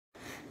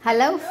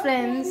Hello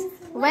friends,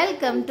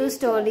 welcome to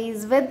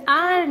Stories with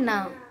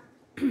Arna.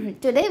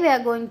 Today we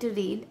are going to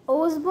read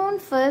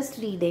Usborne's first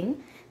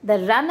reading, The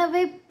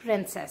Runaway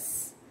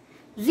Princess,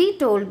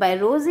 retold by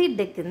Rosie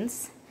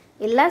Dickens,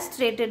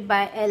 illustrated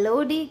by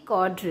Aloud,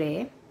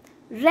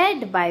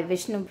 read by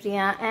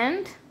Vishnupriya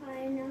and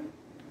Arna.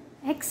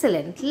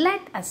 Excellent.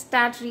 Let us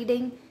start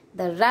reading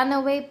The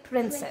Runaway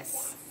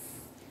Princess.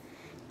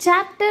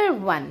 Chapter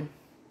 1.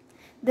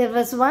 There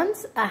was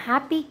once a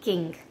happy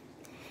king.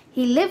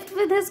 He lived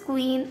with his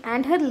queen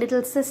and her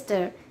little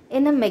sister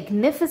in a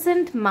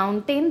magnificent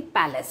mountain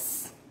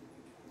palace.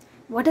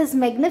 What is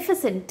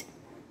magnificent?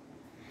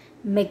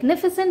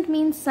 Magnificent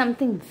means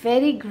something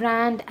very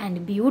grand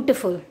and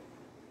beautiful.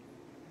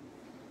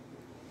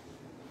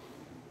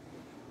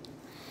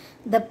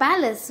 The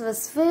palace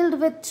was filled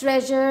with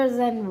treasures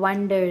and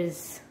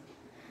wonders.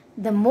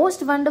 The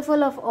most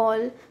wonderful of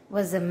all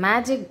was a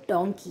magic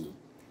donkey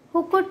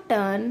who could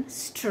turn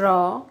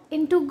straw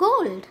into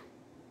gold.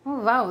 Oh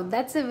wow,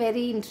 that's a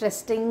very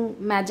interesting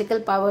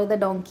magical power the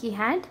donkey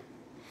had.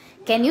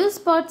 Can you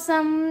spot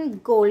some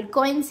gold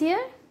coins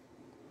here?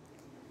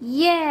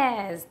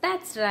 Yes,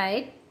 that's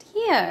right,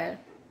 here.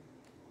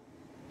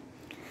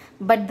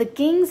 But the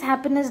king's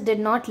happiness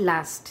did not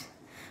last,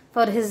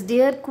 for his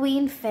dear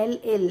queen fell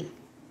ill.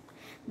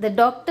 The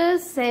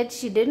doctors said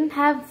she didn't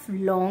have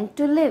long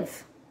to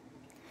live.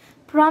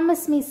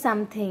 Promise me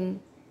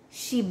something,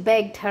 she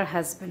begged her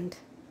husband.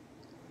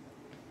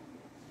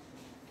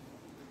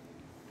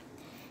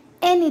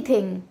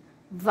 Anything,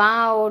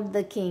 vowed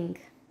the king.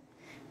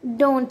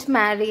 Don't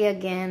marry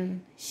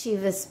again, she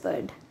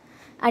whispered,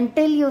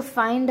 until you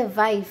find a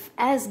wife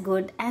as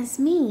good as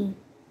me.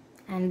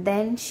 And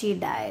then she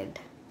died.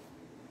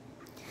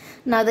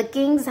 Now the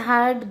king's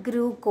heart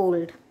grew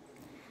cold.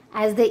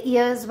 As the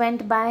years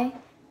went by,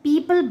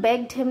 people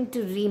begged him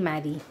to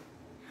remarry.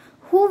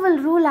 Who will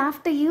rule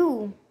after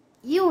you?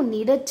 You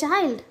need a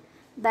child.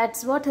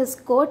 That's what his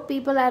court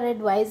people are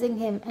advising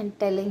him and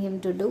telling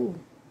him to do.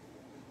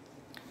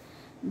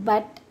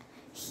 But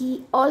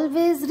he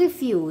always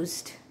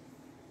refused.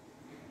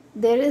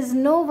 There is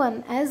no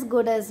one as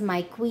good as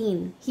my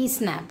queen, he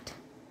snapped.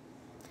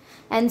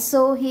 And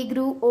so he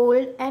grew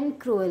old and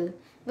cruel,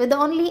 with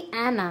only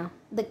Anna,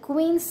 the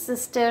queen's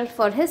sister,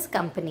 for his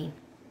company.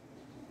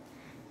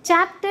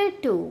 Chapter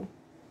 2.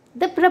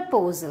 The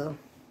Proposal.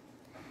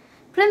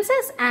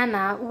 Princess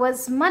Anna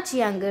was much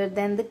younger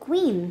than the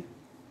queen,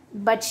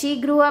 but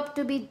she grew up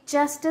to be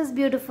just as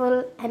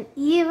beautiful and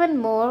even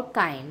more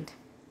kind.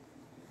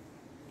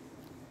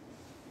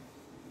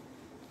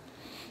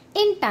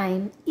 In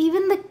time,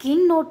 even the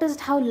king noticed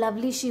how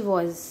lovely she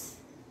was.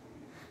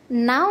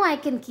 Now I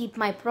can keep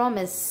my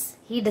promise,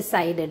 he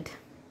decided.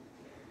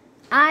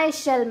 I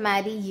shall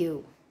marry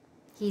you,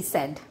 he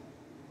said.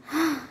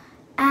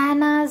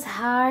 Anna's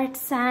heart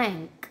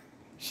sank.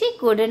 She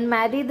couldn't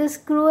marry this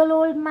cruel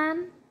old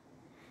man.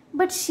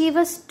 But she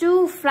was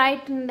too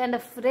frightened and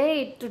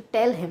afraid to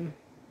tell him.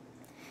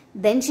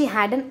 Then she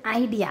had an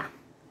idea.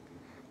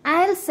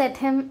 I'll set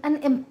him an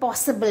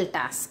impossible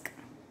task.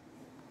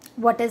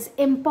 What is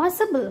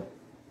impossible?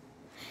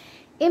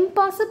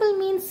 Impossible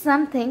means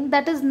something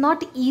that is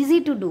not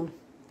easy to do.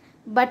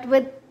 But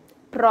with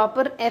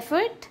proper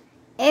effort,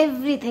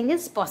 everything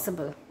is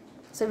possible.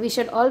 So we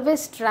should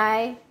always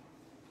try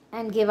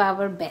and give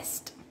our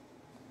best.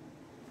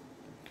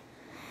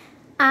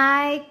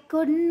 I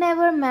could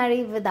never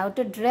marry without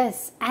a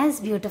dress as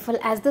beautiful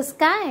as the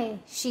sky,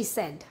 she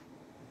said.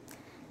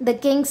 The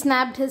king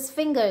snapped his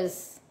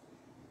fingers.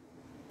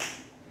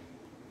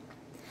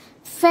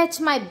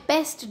 Fetch my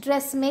best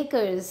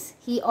dressmakers,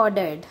 he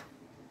ordered.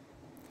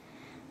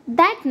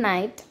 That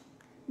night,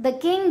 the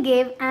king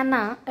gave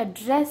Anna a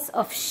dress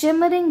of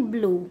shimmering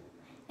blue,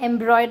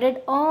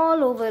 embroidered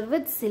all over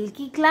with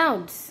silky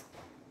clouds.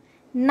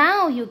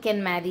 Now you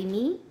can marry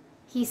me,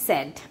 he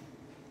said.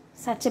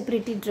 Such a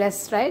pretty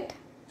dress, right?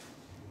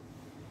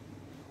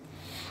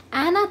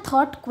 Anna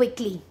thought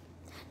quickly.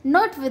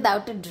 Not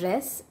without a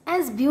dress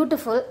as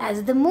beautiful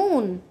as the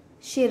moon,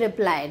 she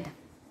replied.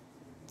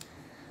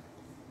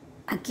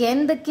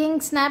 Again the king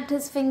snapped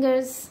his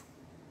fingers.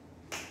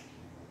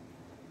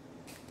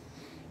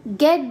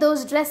 Get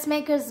those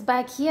dressmakers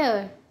back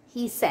here,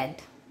 he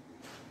said.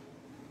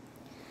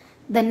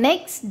 The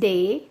next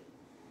day,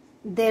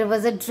 there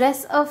was a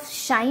dress of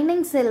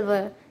shining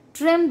silver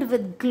trimmed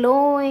with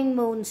glowing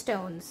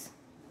moonstones.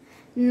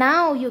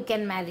 Now you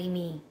can marry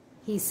me,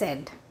 he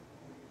said.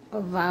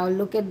 Oh wow,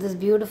 look at this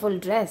beautiful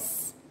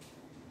dress.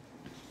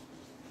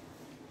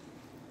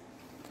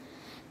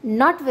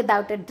 Not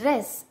without a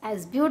dress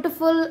as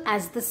beautiful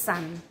as the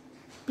sun,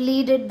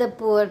 pleaded the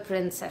poor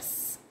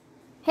princess.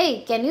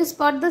 Hey, can you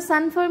spot the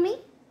sun for me?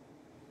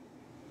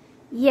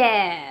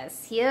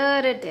 Yes,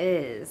 here it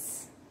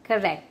is.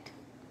 Correct.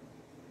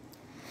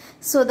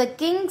 So the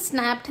king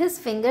snapped his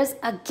fingers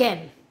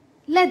again.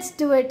 Let's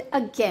do it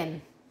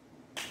again.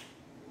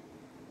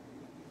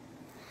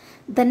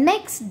 The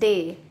next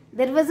day,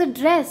 there was a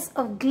dress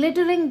of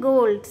glittering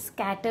gold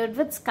scattered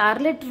with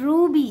scarlet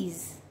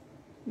rubies.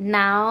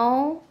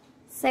 Now,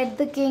 said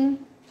the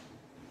king.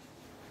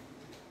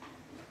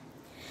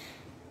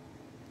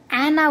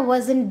 Anna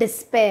was in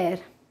despair.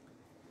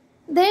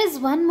 "There's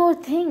one more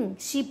thing,"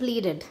 she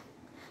pleaded.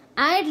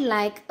 "I'd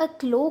like a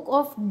cloak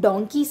of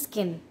donkey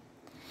skin.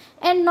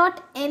 And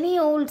not any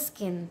old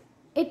skin.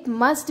 It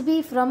must be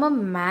from a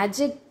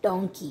magic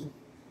donkey."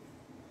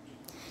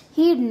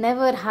 He'd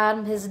never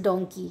harm his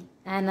donkey,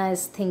 Anna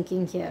is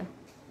thinking here.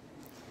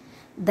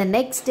 The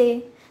next day,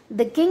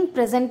 the king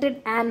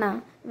presented Anna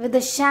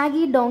with a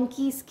shaggy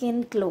donkey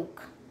skin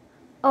cloak.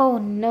 "Oh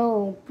no,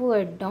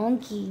 poor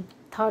donkey,"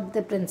 thought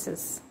the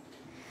princess.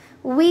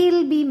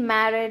 "We'll be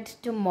married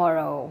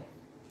tomorrow,"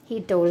 he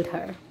told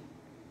her.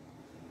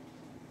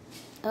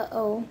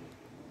 Uh-oh.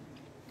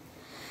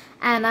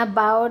 Anna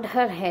bowed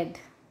her head.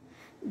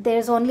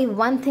 There's only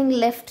one thing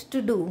left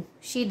to do,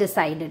 she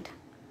decided.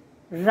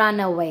 Run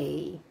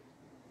away.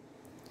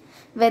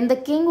 When the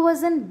king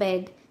was in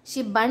bed,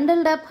 she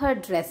bundled up her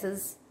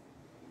dresses,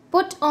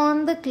 put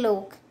on the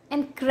cloak,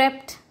 and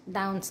crept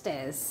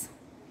downstairs.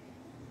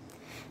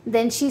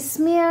 Then she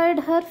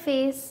smeared her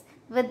face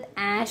with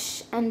ash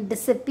and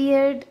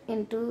disappeared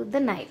into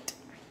the night.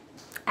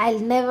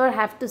 "I'll never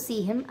have to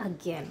see him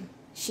again,"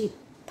 she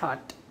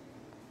thought.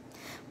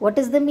 What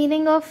is the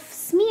meaning of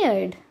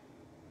smeared?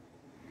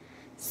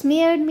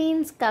 Smeared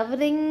means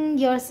covering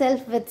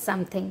yourself with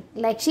something.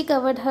 Like she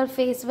covered her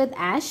face with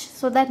ash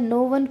so that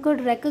no one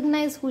could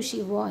recognize who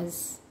she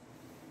was.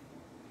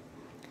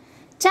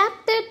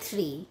 Chapter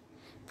 3.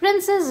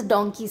 Princess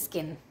Donkey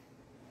Skin.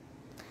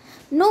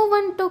 No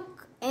one took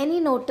any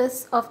notice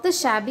of the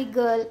shabby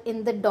girl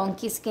in the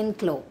donkey skin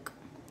cloak.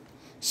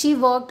 She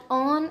walked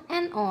on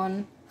and on,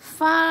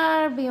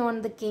 far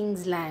beyond the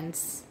king's lands,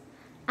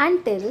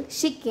 until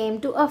she came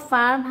to a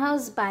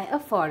farmhouse by a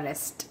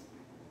forest.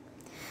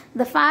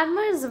 The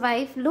farmer's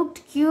wife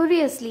looked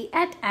curiously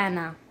at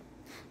Anna.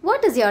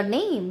 "What is your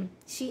name?"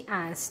 she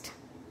asked.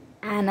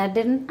 Anna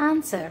didn't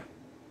answer.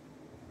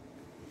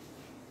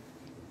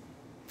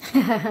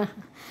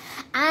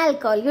 "I'll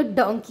call you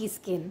Donkey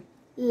Skin,"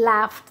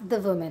 laughed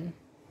the woman.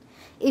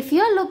 "If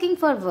you're looking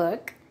for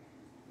work,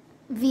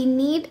 we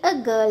need a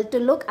girl to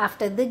look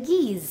after the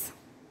geese."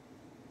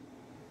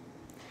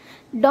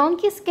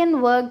 Donkey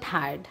Skin worked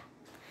hard.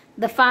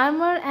 The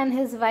farmer and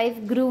his wife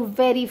grew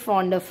very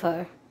fond of her.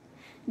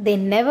 They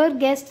never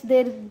guessed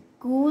their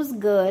goose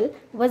girl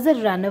was a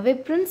runaway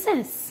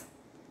princess.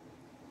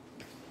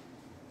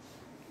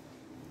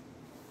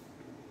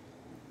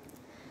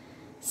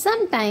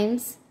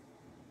 Sometimes,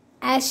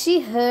 as she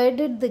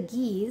herded the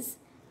geese,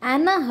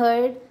 Anna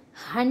heard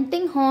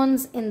hunting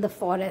horns in the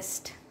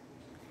forest.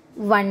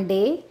 One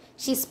day,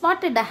 she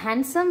spotted a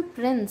handsome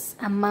prince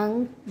among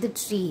the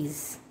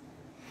trees.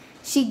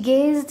 She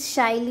gazed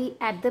shyly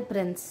at the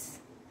prince.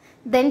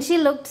 Then she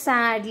looked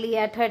sadly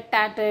at her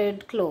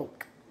tattered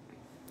cloak.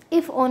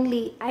 "If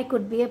only I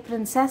could be a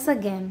princess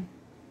again."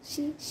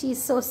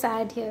 She's so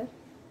sad here.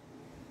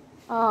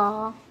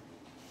 Aww.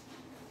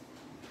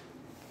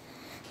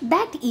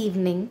 That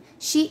evening,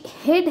 she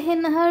hid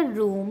in her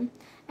room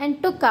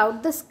and took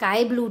out the sky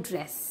blue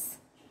dress.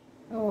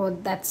 Oh,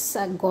 that's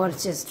a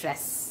gorgeous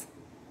dress.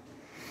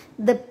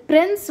 The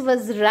prince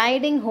was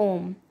riding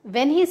home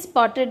when he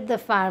spotted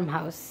the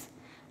farmhouse.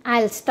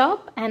 "I'll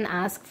stop and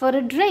ask for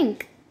a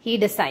drink," he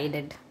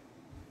decided.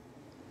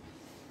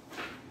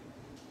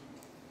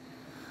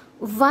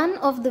 One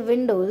of the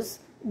windows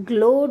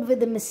glowed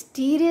with a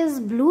mysterious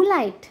blue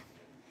light.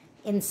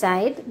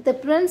 Inside, the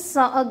prince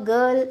saw a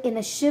girl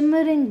in a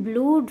shimmering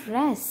blue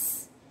dress.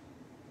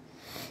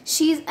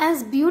 "She's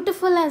as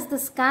beautiful as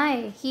the sky,"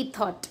 he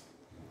thought,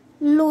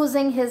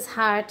 losing his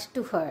heart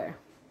to her.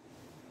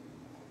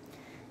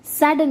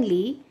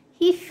 Suddenly,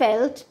 he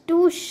felt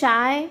too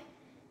shy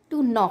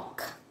to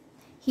knock.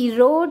 He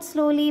rode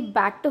slowly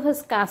back to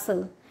his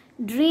castle,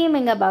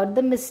 dreaming about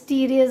the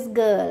mysterious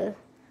girl.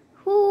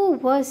 Who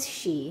was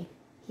she?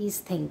 He's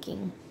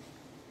thinking.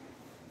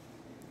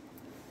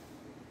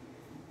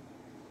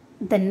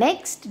 The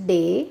next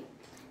day,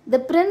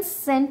 the prince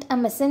sent a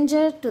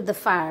messenger to the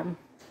farm,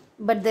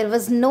 but there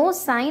was no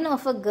sign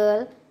of a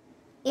girl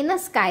in a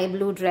sky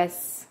blue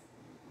dress.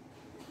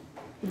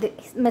 The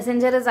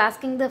messenger is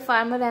asking the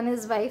farmer and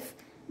his wife,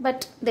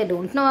 but they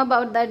don't know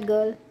about that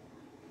girl.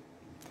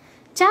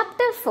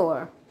 Chapter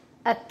 4.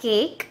 A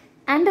Cake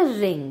and a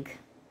Ring.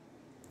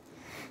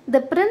 The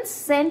prince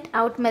sent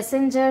out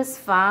messengers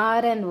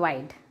far and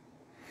wide.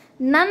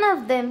 None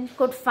of them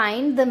could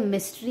find the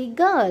mystery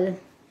girl.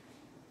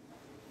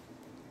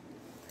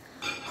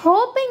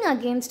 Hoping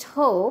against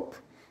hope,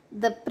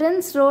 the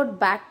prince rode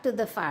back to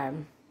the farm.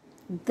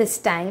 This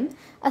time,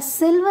 a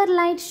silver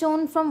light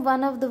shone from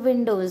one of the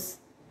windows.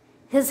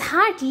 His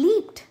heart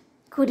leaped.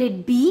 Could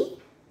it be?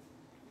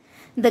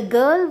 The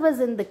girl was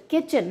in the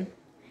kitchen,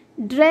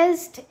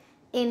 dressed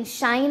in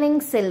shining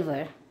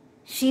silver.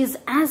 "She's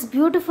as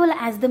beautiful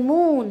as the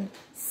moon,"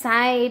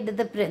 sighed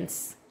the prince.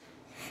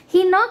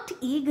 He knocked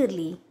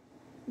eagerly,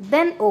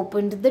 then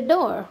opened the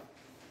door.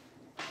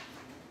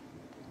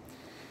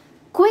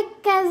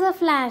 Quick as a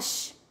flash,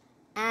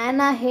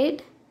 Anna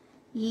hid,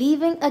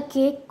 leaving a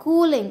cake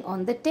cooling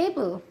on the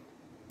table.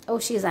 Oh,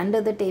 she's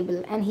under the table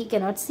and he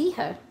cannot see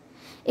her.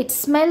 It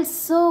smelled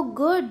so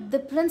good the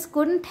prince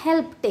couldn't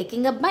help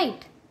taking a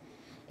bite.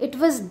 It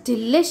was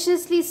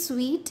deliciously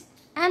sweet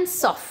and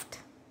soft.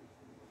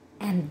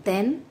 And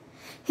then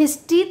his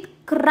teeth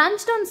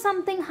crunched on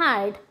something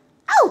hard.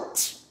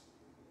 Ouch!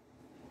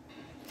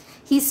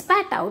 He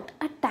spat out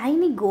a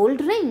tiny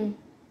gold ring.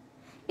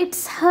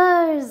 It's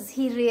hers,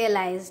 he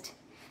realized.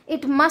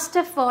 It must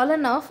have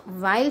fallen off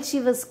while she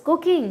was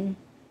cooking.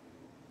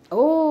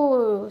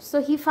 Oh,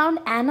 so he found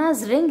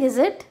Anna's ring, is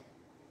it?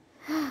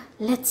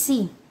 Let's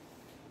see.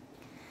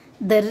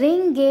 The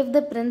ring gave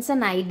the prince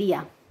an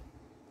idea.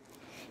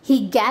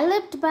 He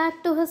galloped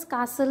back to his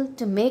castle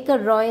to make a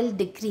royal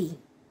decree.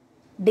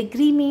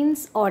 Decree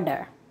means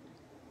order.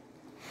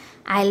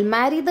 I'll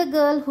marry the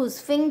girl whose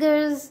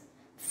fingers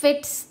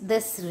fits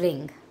this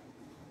ring.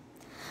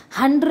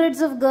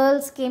 Hundreds of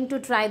girls came to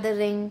try the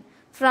ring,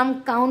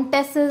 from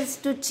countesses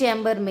to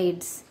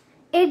chambermaids.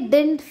 It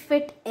didn't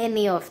fit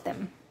any of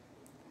them.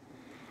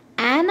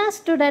 Anna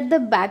stood at the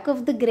back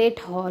of the great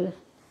hall,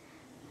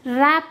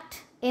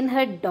 wrapped in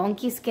her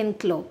donkey skin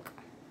cloak.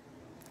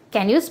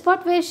 Can you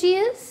spot where she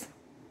is?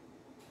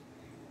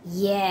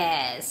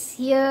 Yes,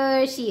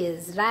 here she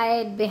is,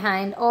 right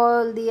behind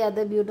all the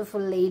other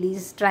beautiful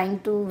ladies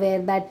trying to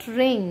wear that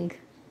ring.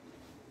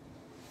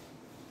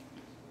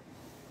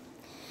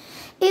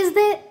 Is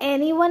there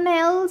anyone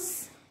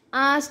else?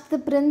 Asked the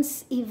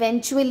prince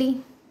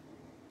eventually.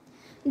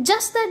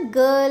 Just that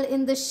girl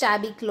in the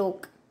shabby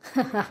cloak,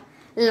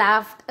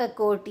 laughed a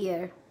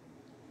courtier.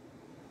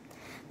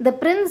 The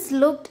prince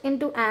looked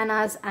into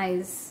Anna's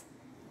eyes.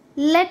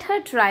 Let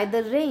her try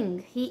the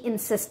ring, he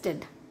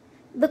insisted.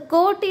 The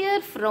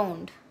courtier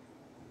frowned.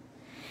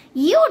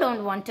 You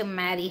don't want to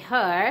marry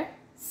her,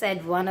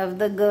 said one of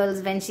the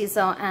girls when she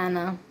saw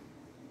Anna,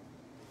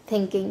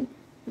 thinking,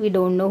 we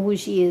don't know who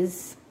she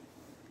is.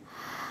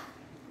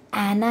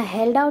 Anna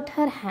held out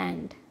her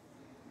hand.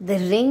 The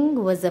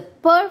ring was a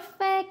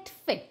perfect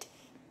fit.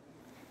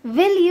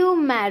 Will you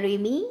marry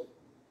me?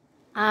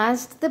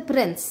 Asked the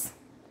prince.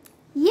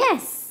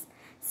 Yes,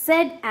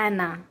 said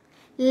Anna,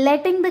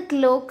 letting the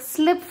cloak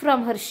slip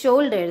from her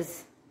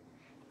shoulders.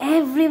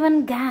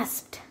 Everyone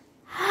gasped.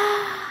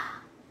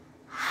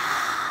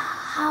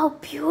 How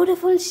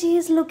beautiful she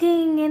is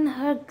looking in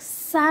her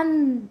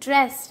sun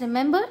dress.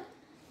 Remember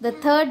the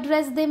third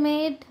dress they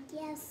made?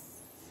 Yes.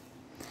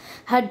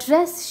 Her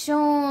dress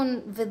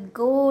shone with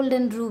gold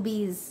and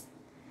rubies,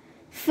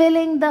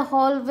 filling the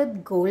hall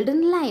with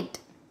golden light.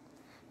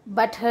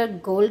 But her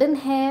golden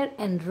hair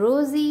and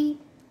rosy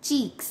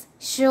cheeks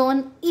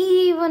shone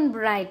even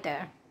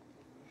brighter.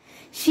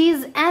 She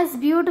is as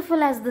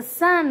beautiful as the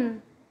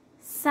sun,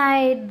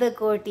 sighed the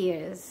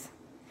courtiers.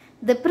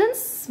 The prince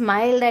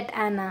smiled at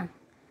Anna.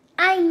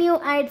 I knew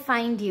I'd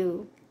find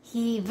you,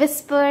 he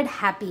whispered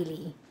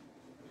happily.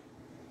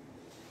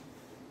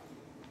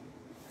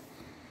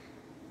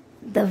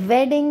 The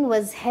wedding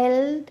was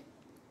held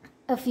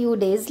a few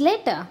days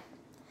later.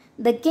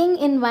 The king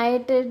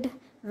invited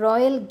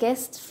royal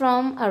guests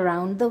from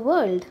around the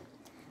world.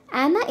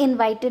 Anna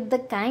invited the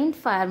kind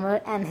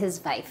farmer and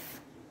his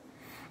wife.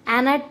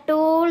 Anna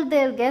told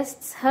their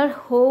guests her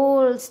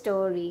whole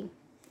story.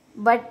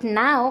 But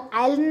now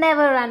I'll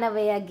never run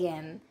away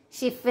again,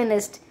 she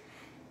finished,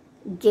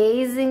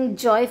 gazing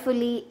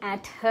joyfully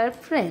at her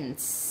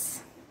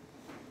prince.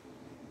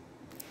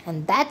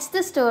 And that's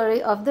the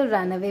story of the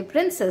Runaway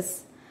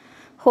Princess.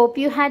 Hope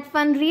you had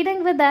fun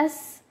reading with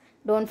us.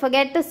 Don't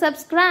forget to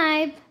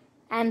subscribe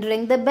and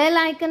ring the bell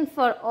icon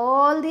for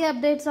all the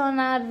updates on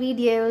our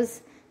videos.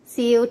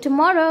 See you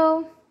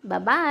tomorrow.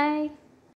 Bye-bye.